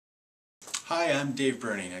Hi, I'm Dave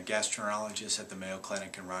Bruining, a gastroenterologist at the Mayo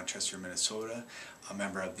Clinic in Rochester, Minnesota, a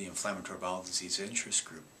member of the Inflammatory Bowel Disease interest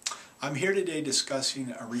group. I'm here today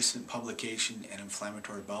discussing a recent publication in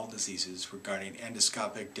Inflammatory Bowel Diseases regarding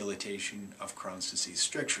endoscopic dilatation of Crohn's disease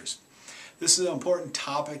strictures. This is an important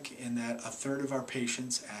topic in that a third of our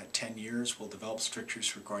patients at 10 years will develop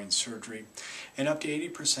strictures requiring surgery, and up to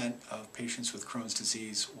 80% of patients with Crohn's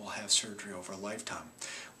disease will have surgery over a lifetime.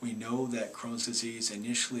 We know that Crohn's disease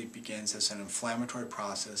initially begins as an inflammatory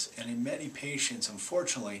process, and in many patients,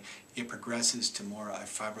 unfortunately, it progresses to more a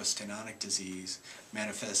fibrostenotic disease,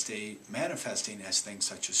 manifesting as things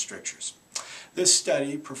such as strictures. This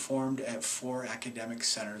study, performed at 4 academic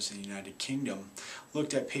centers in the United Kingdom,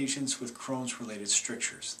 looked at patients with Crohn's-related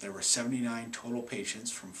strictures. There were 79 total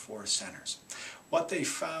patients from 4 centers. What they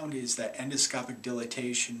found is that endoscopic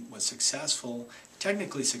dilatation was successful,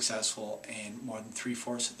 technically successful, in more than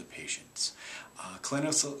 3/4 of the patients.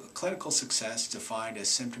 Clinical success, defined as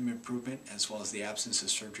symptom improvement as well as the absence of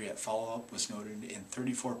surgery at follow-up, was noted in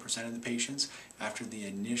 34% of the patients after the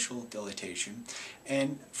initial dilatation,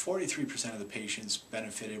 and 43% of the patients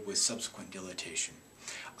benefited with subsequent dilatation.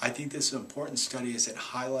 I think this is an important study as it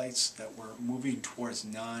highlights that we're moving towards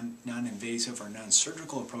non-invasive or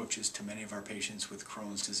non-surgical approaches to many of our patients with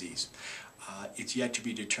Crohn's disease. It's yet to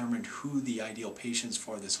be determined who the ideal patients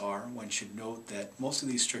for this are. One should note that most of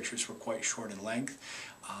these strictures were quite short in length.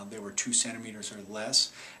 They were 2 centimeters or less,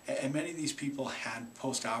 and many of these people had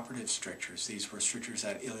post-operative strictures. These were strictures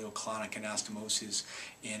that ileocolonic anastomosis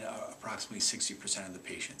in approximately 60% of the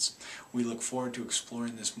patients. We look forward to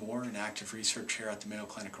exploring this more in active research here at the Mayo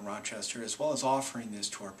Clinic in Rochester, as well as offering this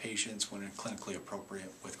to our patients when it's clinically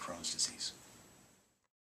appropriate with Crohn's disease.